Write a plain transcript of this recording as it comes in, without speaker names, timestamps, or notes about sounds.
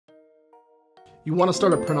You want to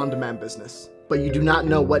start a print-on-demand business, but you do not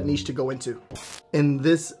know what niche to go into. In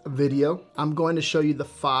this video, I'm going to show you the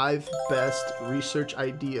 5 best research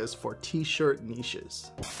ideas for t-shirt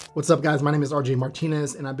niches. What's up guys, my name is RJ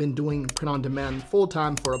Martinez and I've been doing print-on-demand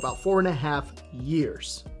full-time for about 4.5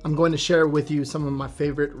 years. I'm going to share with you some of my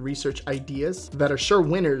favorite research ideas that are sure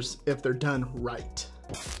winners if they're done right.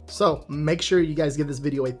 So make sure you guys give this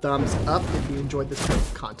video a thumbs up if you enjoyed this type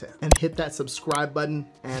of content and hit that subscribe button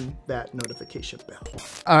and that notification bell.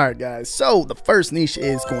 All right guys, so the first niche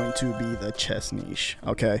is going to be the chest niche.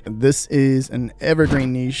 Okay, this is an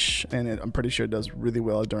evergreen niche and I'm pretty sure it does really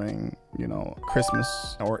well during, you know,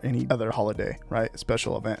 Christmas or any other holiday, right?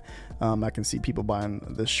 Special event. I can see people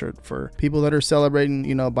buying this shirt for people that are celebrating,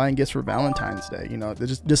 you know, buying gifts for Valentine's Day, you know,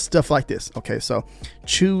 just stuff like this. Okay, so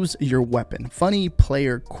choose your weapon. Funny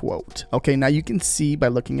player quote. Okay, now you can see by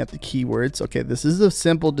looking at the keywords, okay, this is a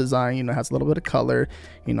simple design, you know, has a little bit of color,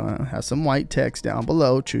 you know, has some white text down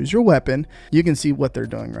below. Choose your weapon. You can see what they're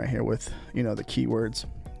doing right here with, you know, the keywords,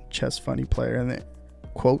 chest funny player and the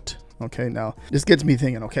quote. Okay, now this gets me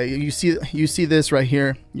thinking, okay, you see this right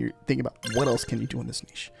here, you're thinking about what else can you do in this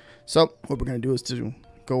niche. So what we're going to do is to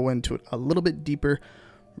go into it a little bit deeper.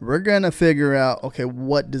 We're going to figure out, okay,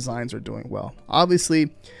 what designs are doing well.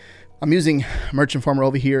 Obviously, I'm using Merch Informer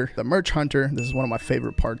over here, the Merch Hunter. This is one of my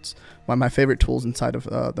favorite parts, one of my favorite tools inside of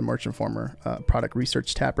the Merch Informer product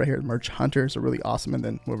research tab right here. The Merch Hunters are really awesome, and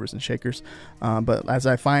then movers and shakers. But as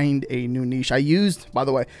I find a new niche, I used, by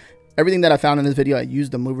the way, everything that I found in this video, I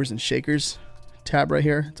used the movers and shakers tab right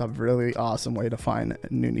here. It's a really awesome way to find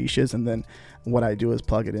new niches. And then what I do is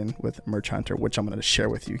plug it in with Merch Hunter, which I'm going to share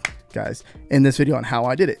with you guys in this video on how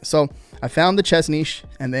I did it. So I found the chest niche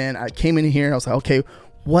and then I came in here and I was like, okay,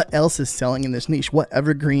 what else is selling in this niche? What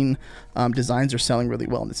evergreen designs are selling really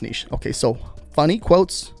well in this niche? Okay, so funny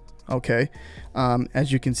quotes. Okay,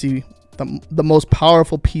 as you can see, the most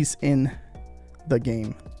powerful piece in the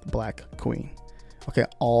game, the Black Queen. Okay,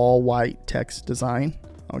 all white text design.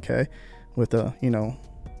 Okay, with a, you know,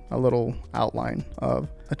 a little outline of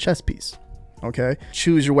a chess piece. Okay,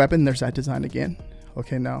 choose your weapon. There's that design again.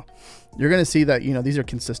 Okay, now you're gonna see that, you know, these are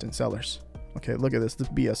consistent sellers. Okay, look at this. The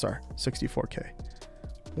BSR 64K.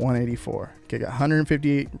 184. Okay, got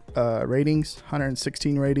 158 ratings,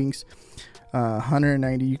 116 ratings,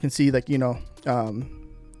 190. You can see, like, you know,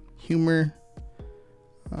 humor,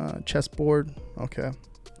 chessboard. Okay,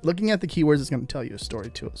 looking at the keywords is going to tell you a story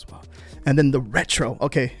too as well. And then the retro.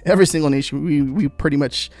 Okay, every single niche we pretty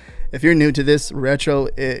much, if you're new to this, retro,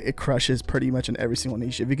 it crushes pretty much in every single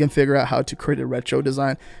niche. If you can figure out how to create a retro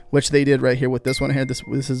design, which they did right here with this one here, this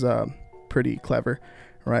is pretty clever.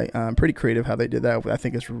 Right, pretty creative how they did that. I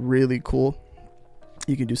think it's really cool.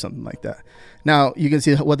 You can do something like that. Now you can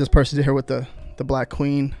see what this person did here with the Black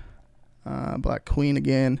Queen. Black Queen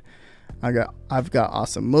again. I've got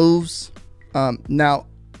awesome moves. Now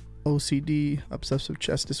OCD, obsessive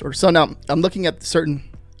chest disorder. So now I'm looking at certain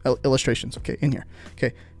illustrations. Okay, in here.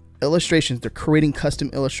 Okay, illustrations. They're creating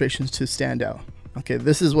custom illustrations to stand out. Okay,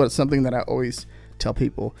 this is something that I always tell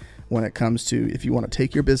people when it comes to, if you want to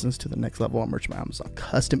take your business to the next level on Merch by Amazon,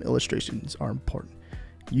 custom illustrations are important.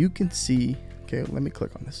 You can see, okay, let me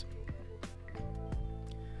click on this.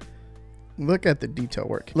 Look at the detail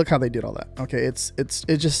work. Look how they did all that. Okay,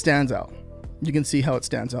 it just stands out. You can see how it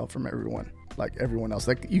stands out from everyone, like everyone else.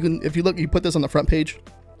 Like you can, if you look, you put this on the front page,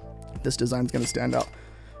 this design is going to stand out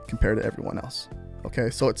compared to everyone else. Okay,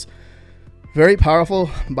 so it's very powerful.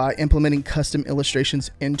 By implementing custom illustrations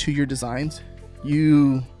into your designs,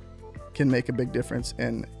 you can make a big difference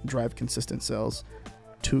and drive consistent sales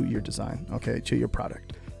to your design, okay, to your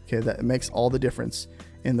product. Okay, that makes all the difference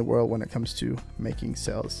in the world when it comes to making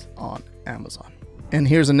sales on Amazon. And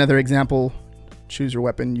here's another example. Choose your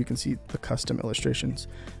weapon. You can see the custom illustrations,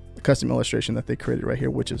 the custom illustration that they created right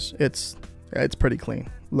here, which is, it's pretty clean,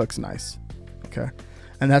 looks nice. Okay,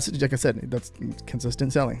 and that's, like I said, that's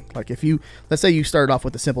consistent selling. Like if you, let's say you started off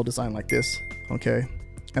with a simple design like this, okay,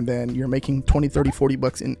 and then you're making 20, 30, 40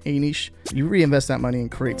 bucks in a niche, you reinvest that money and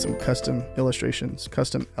create some custom illustrations,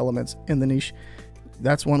 custom elements in the niche.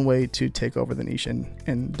 That's one way to take over the niche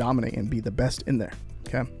and dominate and be the best in there.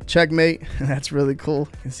 Okay, checkmate. That's really cool.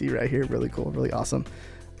 You can see right here, really cool, really awesome.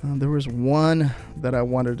 There was one that I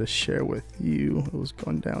wanted to share with you. It was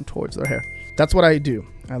going down towards their hair. That's what I do.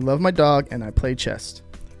 I love my dog and I play chess.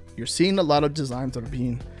 You're seeing a lot of designs that are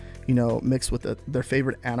being, you know, mixed with their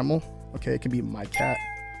favorite animal. Okay, it can be my cat.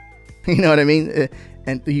 You know what I mean?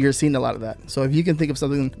 And you're seeing a lot of that. So if you can think of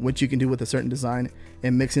something which you can do with a certain design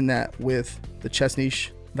and mixing that with the chess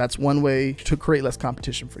niche, that's one way to create less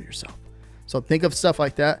competition for yourself. So think of stuff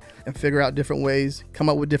like that and figure out different ways, come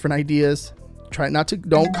up with different ideas. Try not to,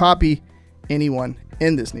 don't copy anyone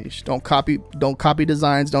in this niche. Don't copy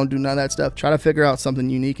designs. Don't do none of that stuff. Try to figure out something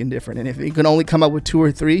unique and different. And if you can only come up with 2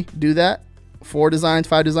 or 3, do that. 4 designs,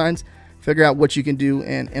 5 designs. Figure out what you can do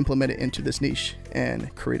and implement it into this niche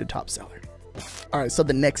and create a top seller. All right, so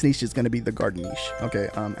the next niche is going to be the garden niche. Okay,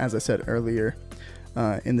 as I said earlier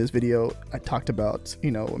in this video, I talked about,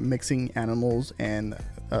 you know, mixing animals and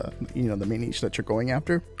you know, the main niche that you're going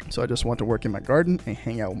after. So I just want to work in my garden and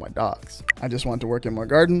hang out with my dogs. I just want to work in my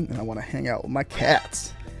garden and I want to hang out with my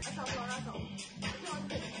cats.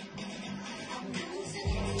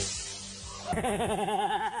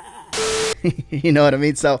 You know what I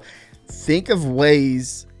mean? So think of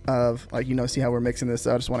ways of, like, you know, see how we're mixing this.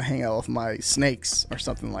 I just want to hang out with my snakes or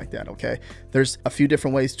something like that. Okay, there's a few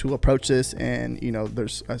different ways to approach this, and you know,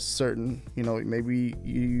 there's a certain, you know, maybe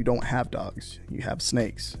you don't have dogs, you have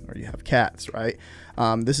snakes, or you have cats, right?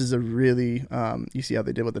 This is a really you see how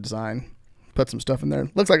they did with the design, put some stuff in there.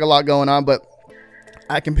 Looks like a lot going on, but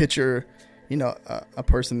I can picture, you know, a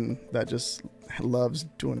person that just loves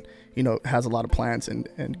doing, you know, has a lot of plants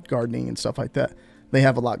and gardening and stuff like that. They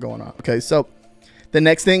have a lot going on. Okay, so the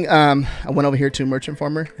next thing, I went over here to Merchant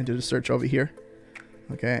Farmer and did a search over here.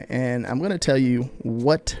 Okay, and I'm gonna tell you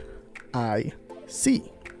what I see.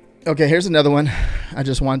 Okay, here's another one. I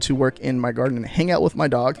just want to work in my garden and hang out with my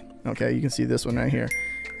dog. Okay, you can see this one right here.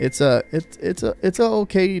 It's a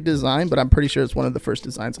okay design, but I'm pretty sure it's one of the first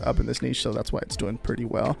designs up in this niche, so that's why it's doing pretty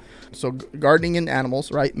well. So gardening and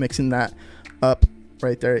animals, right? Mixing that up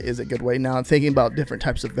right there is a good way. Now I'm thinking about different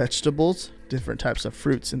types of vegetables, different types of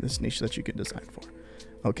fruits in this niche that you can design for.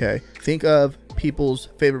 Okay, think of people's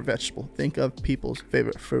favorite vegetable, think of people's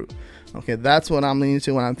favorite fruit. Okay, that's what I'm leaning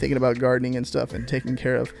to when I'm thinking about gardening and stuff and taking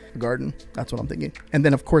care of the garden. That's what I'm thinking. And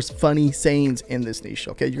then of course, funny sayings in this niche.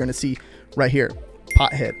 Okay, you're gonna see right here,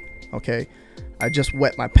 pothead. Okay, I just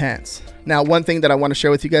wet my pants. Now, one thing that I want to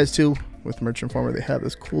share with you guys too, with Merchant Farmer, they have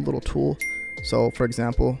this cool little tool. So for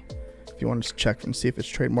example, if you want to check and see if it's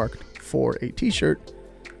trademarked for a t-shirt,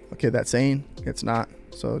 okay, that saying, it's not.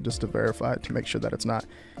 So just to verify, to make sure that it's not,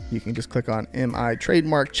 you can just click on MI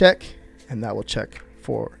trademark check, and that will check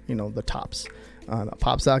for, you know, the tops, the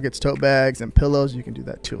pop sockets, tote bags, and pillows. You can do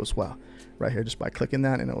that too as well, right here, just by clicking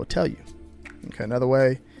that, and it will tell you. Okay, another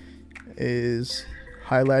way is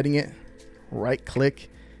highlighting it, right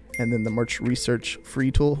click, and then the merch research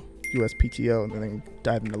free tool, USPTO, and then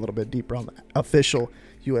dive in a little bit deeper on the official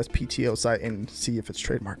USPTO site and see if it's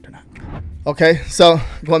trademarked or not. Okay, so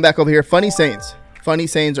going back over here, funny sayings. Funny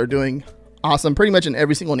sayings are doing awesome pretty much in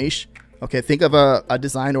every single niche. Okay, think of a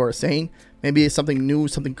design or a saying. Maybe it's something new,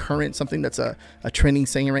 something current, something that's a trending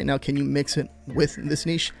saying right now. Can you mix it with this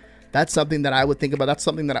niche? That's something that I would think about. That's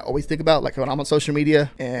something that I always think about. Like when I'm on social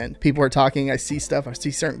media and people are talking, I see stuff, I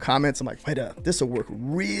see certain comments. I'm like, wait up, this will work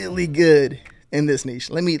really good in this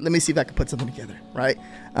niche. Let me see if I can put something together, right?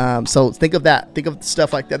 So think of that. Think of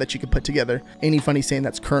stuff like that that you can put together. Any funny saying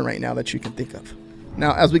that's current right now that you can think of.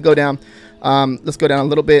 Now, as we go down, let's go down a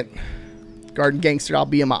little bit. Garden Gangster, I'll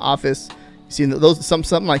be in my office. You see, those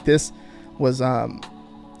something like this was,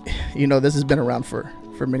 you know, this has been around for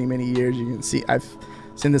many years. You can see I've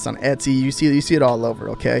seen this on Etsy. You see it all over.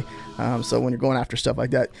 Okay, so when you're going after stuff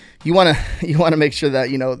like that, you want to make sure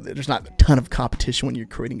that, you know, there's not a ton of competition when you're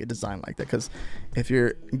creating a design like that, because if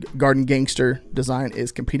your Garden Gangster design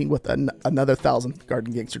is competing with another 1,000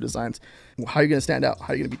 Garden Gangster designs, how are you gonna stand out?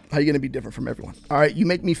 How are you gonna be different from everyone? All right, you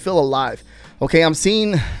make me feel alive. Okay, I'm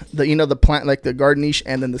seeing the, you know, the plant, like the garden niche,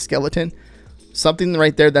 and then the skeleton. Something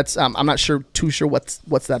right there that's I'm not too sure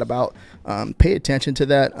what's that about. Pay attention to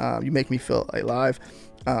that. You make me feel alive.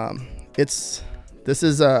 This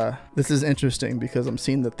is interesting because I'm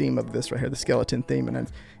seeing the theme of this right here, the skeleton theme,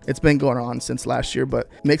 and it's been going on since last year, but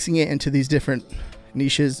mixing it into these different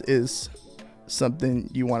niches is something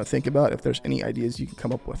you want to think about. If there's any ideas you can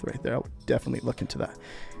come up with right there, I would definitely look into that.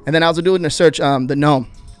 And then I was doing a search, the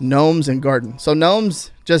gnomes and garden. So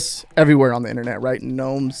gnomes just everywhere on the internet, right?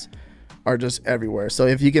 Gnomes are just everywhere. So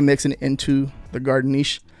if you can mix it into the garden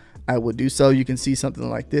niche, I would do so. You can see something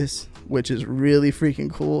like this, which is really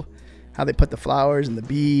freaking cool. How they put the flowers and the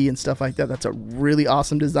bee and stuff like that. That's a really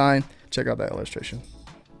awesome design. Check out that illustration.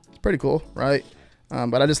 It's pretty cool, right?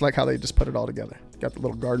 But I just like how they just put it all together. Got the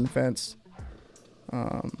little garden fence,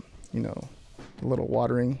 you know, the little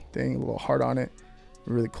watering thing, a little heart on it.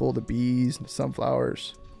 Really cool. The bees, the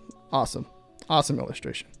sunflowers. Awesome. Awesome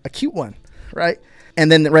illustration. A cute one, right?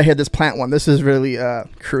 And then right here, this plant one. This is really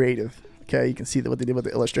creative. Okay, you can see what they did with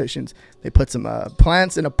the illustrations. They put some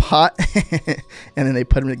plants in a pot, and then they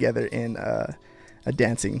put them together in a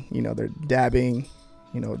dancing. You know, they're dabbing,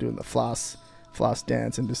 you know, doing the floss floss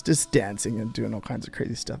dance and just dancing and doing all kinds of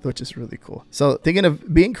crazy stuff, which is really cool. So thinking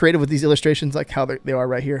of being creative with these illustrations, like how they are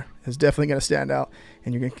right here, is definitely going to stand out,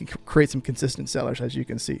 and you're going to create some consistent sellers, as you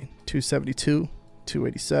can see. 272,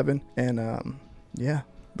 287, and yeah,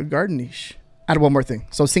 the garden niche. Add one more thing.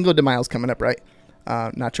 So Cinco de Mayo is coming up, right?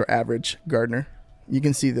 Not your average gardener. You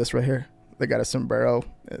can see this right here. They got a sombrero.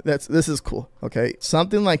 This is cool. Okay,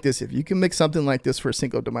 something like this. If you can mix something like this for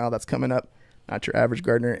Cinco de Mayo that's coming up, not your average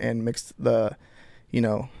gardener, and mix the,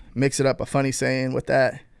 mix it up, a funny saying with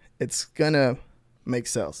that, it's gonna make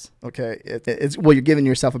sales. Okay, it's well, you're giving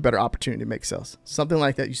yourself a better opportunity to make sales. Something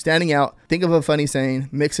like that. You're standing out. Think of a funny saying,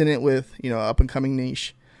 mixing it with up and coming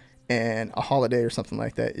niche, and a holiday or something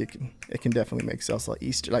like that. It can definitely make sales.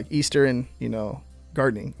 Like Easter and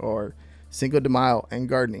gardening, or Cinco de Mayo and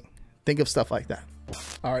gardening. Think of stuff like that.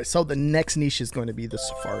 All right, so the next niche is going to be the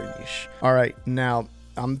safari niche. All right, now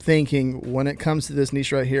I'm thinking when it comes to this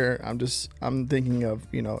niche right here, I'm thinking of,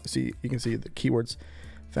 see, you can see the keywords: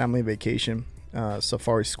 family vacation,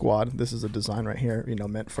 safari squad. This is a design right here,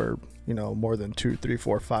 meant for, more than 2, 3,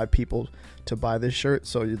 4, 5 people to buy this shirt.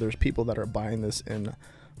 So there's people that are buying this in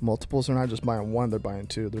multiples. They're not just buying 1, they're buying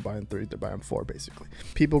 2, they're buying 3, they're buying 4, basically.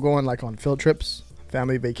 People going like on field trips,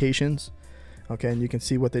 family vacations. Okay, and you can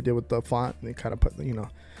see what they did with the font. They kind of put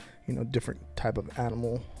different type of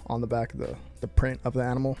animal on the back, the print of the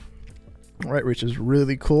animal. All right, which is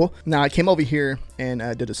really cool. Now I came over here and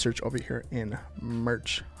did a search over here in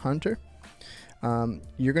Merch Hunter.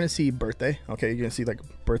 You're gonna see birthday. Okay, you're gonna see like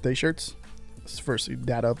birthday shirts. First,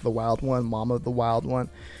 Dad of the Wild One, Mom of the Wild One,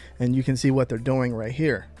 and you can see what they're doing right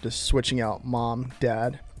here. Just switching out mom,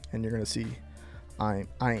 dad, and you're gonna see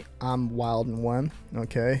I'm Wild and One.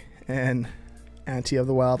 Okay, and Auntie of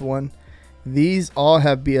the Wild One. These all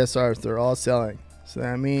have BSRs. They're all selling. So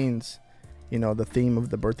that means, the theme of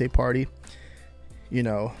the birthday party,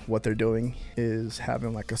 what they're doing is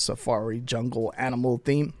having like a safari jungle animal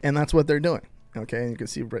theme, and that's what they're doing. Okay, and you can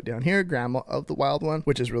see right down here, Grandma of the Wild One,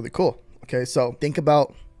 which is really cool. Okay, so think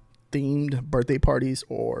about themed birthday parties,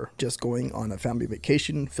 or just going on a family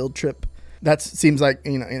vacation, field trip. That seems like,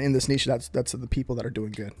 in this niche, that's the people that are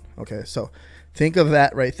doing good. Okay, so think of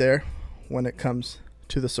that right there. When it comes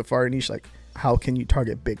to the safari niche, like how can you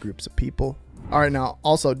target big groups of people? All right, now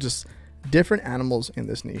also just different animals in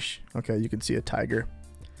this niche. Okay, you can see a tiger.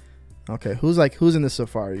 Okay, who's in the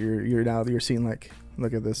safari? You're seeing, like,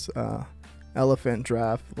 look at this, elephant,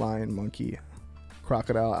 giraffe, lion, monkey,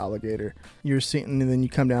 crocodile, alligator. You're seeing, and then you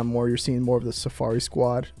come down more, you're seeing more of the safari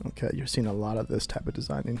squad. Okay, you're seeing a lot of this type of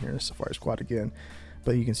design in here, safari squad again.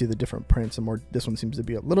 But you can see the different prints, and more. This one seems to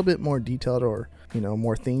be a little bit more detailed, or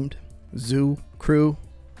more themed. Zoo crew.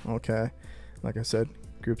 Okay, like I said,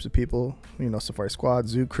 groups of people, safari squad,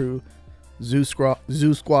 zoo crew, zoo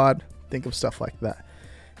squad. Think of stuff like that,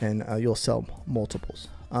 and you'll sell multiples.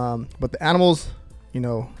 But the animals,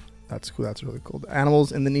 that's cool. That's really cool. The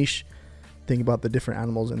animals in the niche, think about the different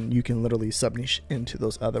animals, and you can literally sub niche into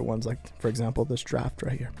those other ones. Like, for example, this draft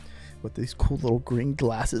right here with these cool little green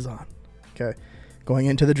glasses on. Okay, going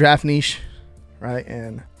into the draft niche, right,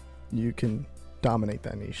 and you can dominate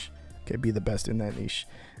that niche. Okay, be the best in that niche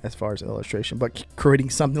as far as illustration. But creating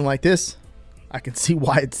something like this, I can see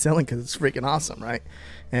why it's selling, because it's freaking awesome, right?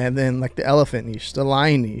 And then like the elephant niche, the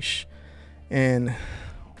lion niche, and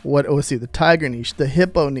the tiger niche, the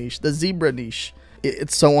hippo niche, the zebra niche.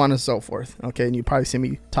 It's so on and so forth. Okay, and you probably see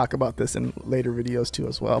me talk about this in later videos too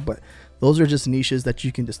as well. But those are just niches that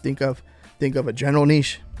you can just think of. Think of a general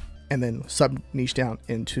niche, and then sub niche down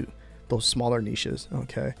into those smaller niches.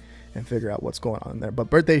 Okay, and figure out what's going on there. But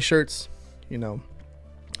birthday shirts,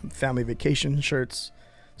 family vacation shirts,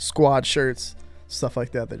 squad shirts, stuff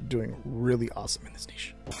like that, they're doing really awesome in this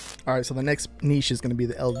niche. All right, so the next niche is going to be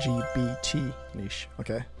the LGBT niche.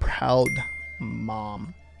 Okay, proud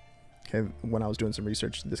mom. Okay, when I was doing some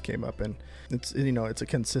research, this came up, and it's it's a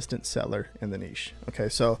consistent seller in the niche. Okay,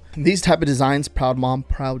 so these type of designs: proud mom,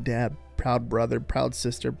 proud dad, proud brother, proud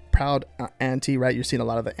sister, proud auntie, right? You're seeing a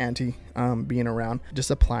lot of the auntie being around.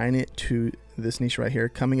 Just applying it to this niche right here,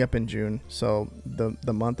 coming up in June. So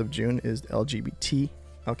the month of June is LGBT.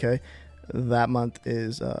 Okay, that month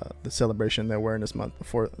is the celebration, the awareness month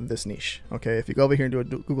for this niche. Okay, if you go over here and do a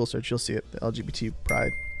Google search, you'll see it. The LGBT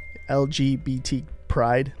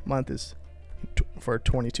Pride month is for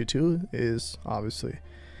 2022 is obviously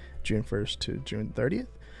June 1st to June 30th.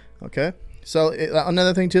 Okay, so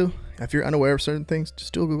another thing too, if you're unaware of certain things,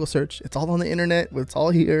 just do a Google search. It's all on the internet, it's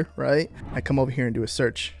all here, right? I come over here and do a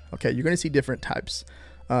search. Okay, you're gonna see different types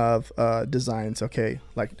of designs. Okay,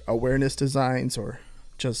 like awareness designs, or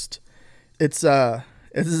just this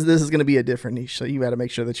is gonna be a different niche, so you got to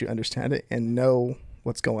make sure that you understand it and know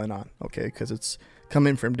what's going on, okay, because it's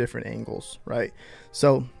coming from different angles, right?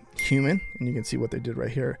 So human, and you can see what they did right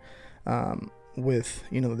here with,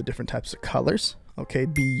 you know, the different types of colors. Okay,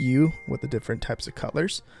 BU with the different types of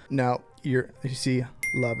colors. Now you see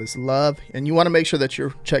love is love, and you want to make sure that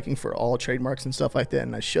you're checking for all trademarks and stuff like that.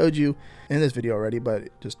 And I showed you in this video already, but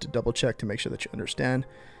just to double check to make sure that you understand.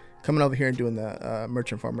 Coming over here and doing the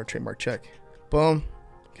merchant farmer trademark check. Boom.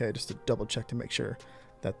 Okay, just to double check to make sure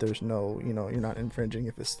that there's no, you know, you're not infringing.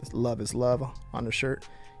 If it's love is love on a shirt,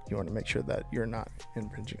 you want to make sure that you're not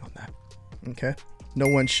infringing on that. Okay, no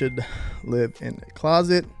one should live in a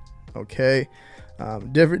closet. Okay,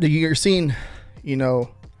 different. You're seeing, you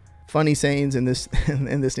know, funny sayings in this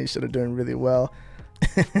in this niche that are doing really well.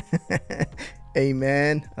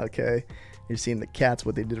 Amen. Okay, you're seeing the cats,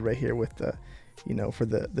 what they did right here with the, you know, for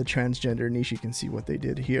the transgender niche. You can see what they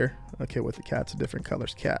did here. Okay, with the cats, different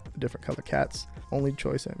colors, different color cats. Only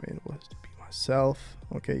choice I made was to be myself.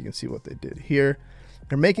 Okay, you can see what they did here.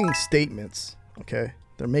 They're making statements. Okay,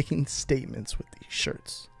 they're making statements with these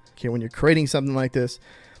shirts. Okay, when you're creating something like this,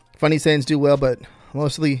 funny sayings do well, but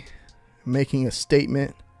mostly making a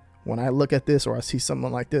statement. When I look at this, or I see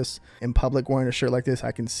someone like this in public wearing a shirt like this,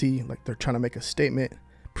 I can see like they're trying to make a statement,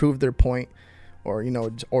 prove their point, or, you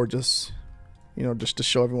know, or just, you know, just to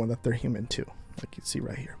show everyone that they're human too, like you see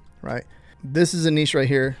right here, right? This is a niche right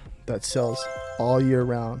here that sells all year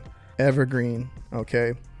round, evergreen.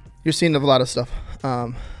 Okay, you're seeing a lot of stuff,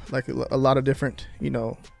 like a lot of different, you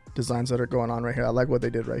know, designs that are going on right here. I like what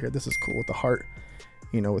they did right here. This is cool with the heart,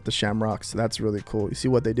 you know, with the shamrocks. That's really cool. You see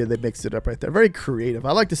what they did? They mixed it up right there. Very creative.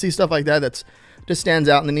 I like to see stuff like that. That's just stands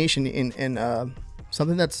out in the niche, and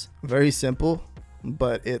something that's very simple,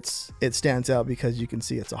 but it stands out because you can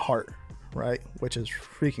see it's a heart, right? Which is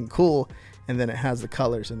freaking cool. And then it has the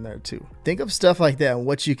colors in there too. Think of stuff like that and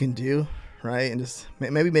what you can do, right? And just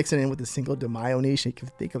maybe mix it in with the Cinco de Mayo niche. You can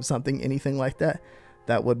think of something, anything like that.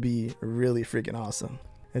 That would be really freaking awesome.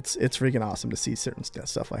 It's freaking awesome to see certain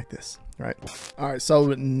stuff like this, right? All right, so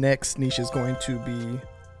next niche is going to be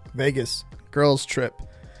Vegas girls trip,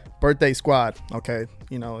 birthday squad. Okay,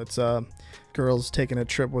 you know, it's girls taking a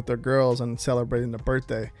trip with their girls and celebrating the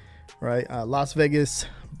birthday, right? Las Vegas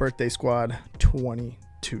birthday squad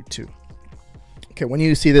 2022. Okay, when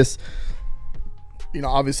you see this, you know,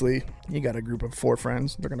 obviously you got a group of 4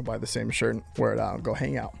 friends. They're gonna buy the same shirt and wear it out and go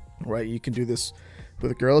hang out, right? You can do this with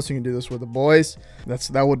the girls, you can do this with the boys.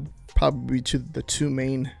 That would probably be the 2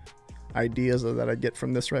 main ideas that I get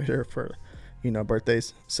from this right here for, you know,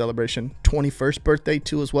 birthdays, celebration, 21st birthday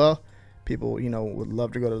too as well. People, you know, would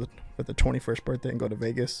love to go to for the 21st birthday and go to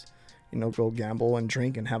Vegas, you know, go gamble and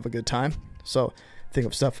drink and have a good time. So think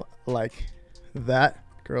of stuff like that.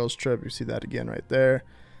 Girls trip, you see that again right there.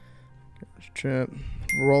 Girls trip,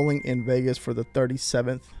 rolling in Vegas for the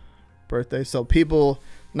 37th birthday. So people,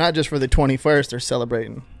 not just for the 21st, they're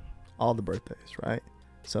celebrating all the birthdays, right?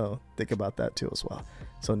 So think about that too as well.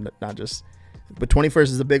 So not just, but 21st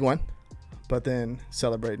is a big one, but then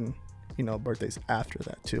celebrating, you know, birthdays after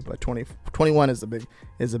that too. But 21 is a big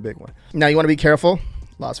one. Now you want to be careful.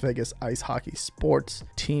 Las Vegas Ice Hockey Sports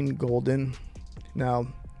Team Golden. Now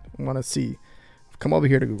I want to see, come over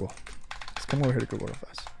here to Google. Let's come over here to Google real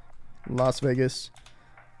fast. Las Vegas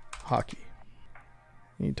Hockey.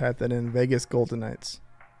 You type that in, Vegas Golden Knights.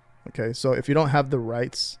 Okay, so if you don't have the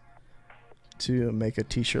rights to make a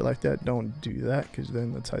t-shirt like that, don't do that, because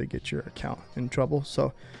then that's how you get your account in trouble.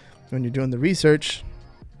 So when you're doing the research,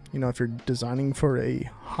 you know, if you're designing for a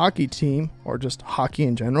hockey team or just hockey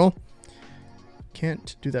in general,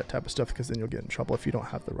 can't do that type of stuff, because then you'll get in trouble if you don't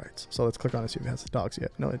have the rights. So let's click on it, see if it has the dogs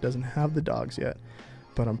yet. No, it doesn't have the dogs yet,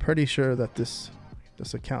 but I'm pretty sure that this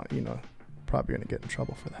account, you know, probably gonna get in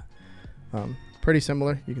trouble for that. Pretty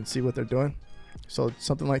similar. You can see what they're doing. So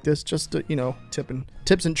something like this, just to, you know,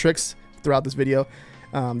 tips and tricks throughout this video.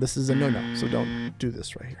 This is a no-no, so don't do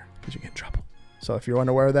this right here, because you get in trouble. So if you're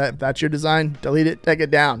unaware of that, if that's your design, delete it, take it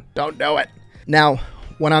down. Don't do it. Now,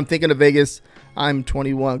 when I'm thinking of Vegas, I'm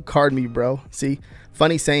 21. Card me, bro. See,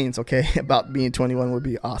 funny sayings, okay, about being 21 would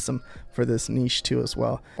be awesome for this niche too as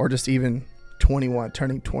well. Or just even 21,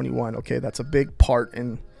 turning 21. Okay, that's a big part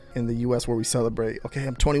in the US where we celebrate. Okay,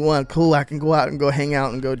 I'm 21, cool, I can go out and go hang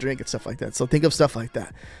out and go drink and stuff like that. So think of stuff like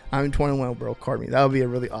that. I'm 21, bro, card me. That would be a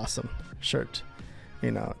really awesome shirt,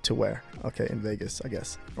 you know, to wear, okay, in Vegas, I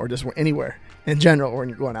guess, or just anywhere in general, or when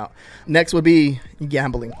you're going out. Next would be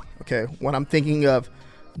gambling. Okay, when I'm thinking of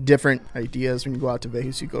different ideas, when you go out to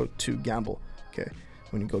Vegas, you go to gamble. Okay,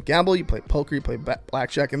 when you go gamble, you play poker, you play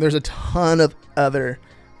blackjack, and there's a ton of other,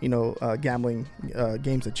 you know, gambling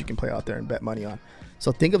games that you can play out there and bet money on.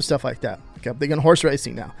 So think of stuff like that. Okay, I'm thinking horse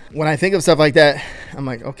racing now. When I think of stuff like that, I'm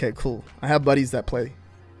like, okay, cool. I have buddies that play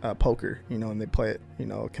poker, you know, and they play it, you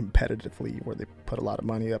know, competitively, where they put a lot of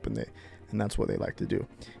money up, and that's what they like to do.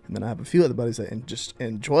 And then I have a few other buddies that just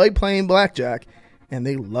enjoy playing blackjack, and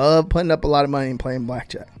they love putting up a lot of money and playing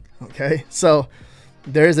blackjack. Okay, so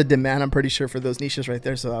there is a demand, I'm pretty sure, for those niches right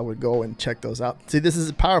there. So I would go and check those out. See, this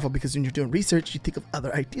is powerful because when you're doing research, you think of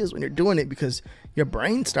other ideas when you're doing it, because your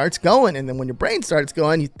brain starts going. And then when your brain starts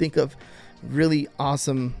going, you think of really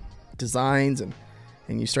awesome designs, and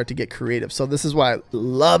you start to get creative. So this is why I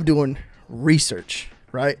love doing research,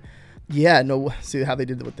 right? Yeah, no, see how they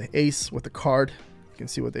did it with the ace, with the card. You can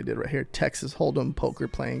see what they did right here. Texas Hold'em poker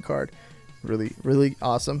playing card. Really, really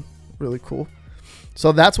awesome. Really cool.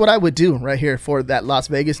 So that's what I would do right here for that Las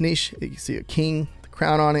Vegas niche. You see a king, the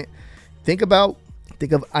crown on it. Think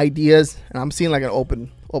of ideas, and I'm seeing like an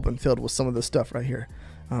open field with some of this stuff right here.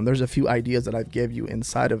 There's a few ideas that I've give you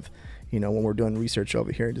inside of, you know, when we're doing research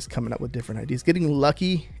over here, just coming up with different ideas. Getting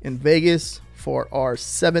lucky in Vegas for our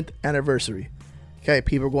 7th anniversary. Okay,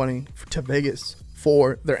 people are going to Vegas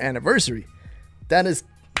for their anniversary. There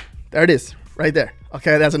it is, right there.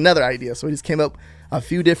 Okay, that's another idea. So we just came up a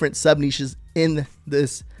few different sub niches in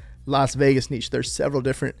this Las Vegas niche. There's several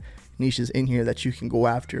different niches in here that you can go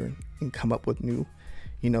after and come up with new,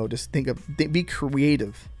 you know, just be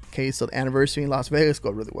creative. Okay, so the anniversary in Las Vegas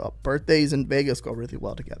go really well. Birthdays in Vegas go really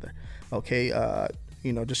well together. Okay,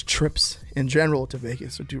 you know, just trips in general to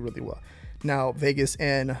Vegas will do really well. Now, Vegas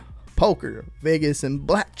and poker, Vegas and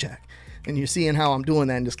blackjack. And you're seeing how I'm doing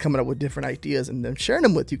that and just coming up with different ideas and then sharing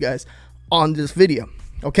them with you guys on this video.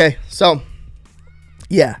 Okay, so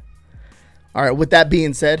yeah. All right, with that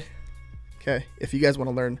being said, okay, if you guys want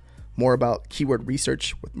to learn more about keyword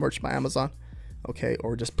research with Merch by Amazon, okay,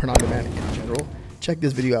 or just print on demand in general, check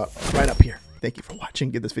this video out right up here. Thank you for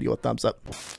watching. Give this video a thumbs up.